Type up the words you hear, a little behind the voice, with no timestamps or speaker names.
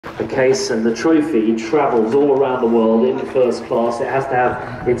the case, and the trophy travels all around the world in first class. It has to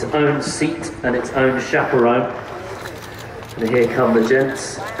have its own seat and its own chaperone. And here come the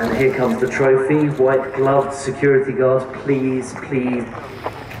gents, and here comes the trophy. White gloved security guards, please, please.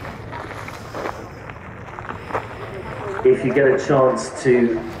 If you get a chance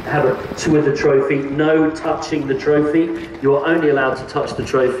to have a tour with the trophy, no touching the trophy. You're only allowed to touch the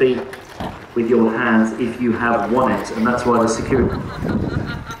trophy with your hands if you have won it, and that's why the security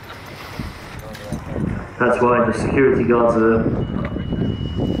guards are.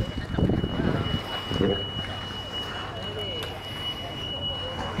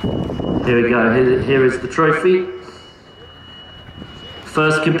 Here we go. Here is the trophy.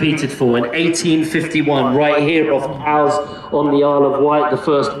 First competed for in 1851, right here off Cowes on the Isle of Wight. The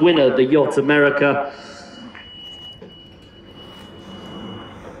first winner, the yacht America.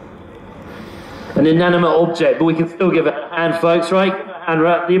 An inanimate object, but we can still give it a hand, folks, right? And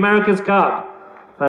the America's Cup.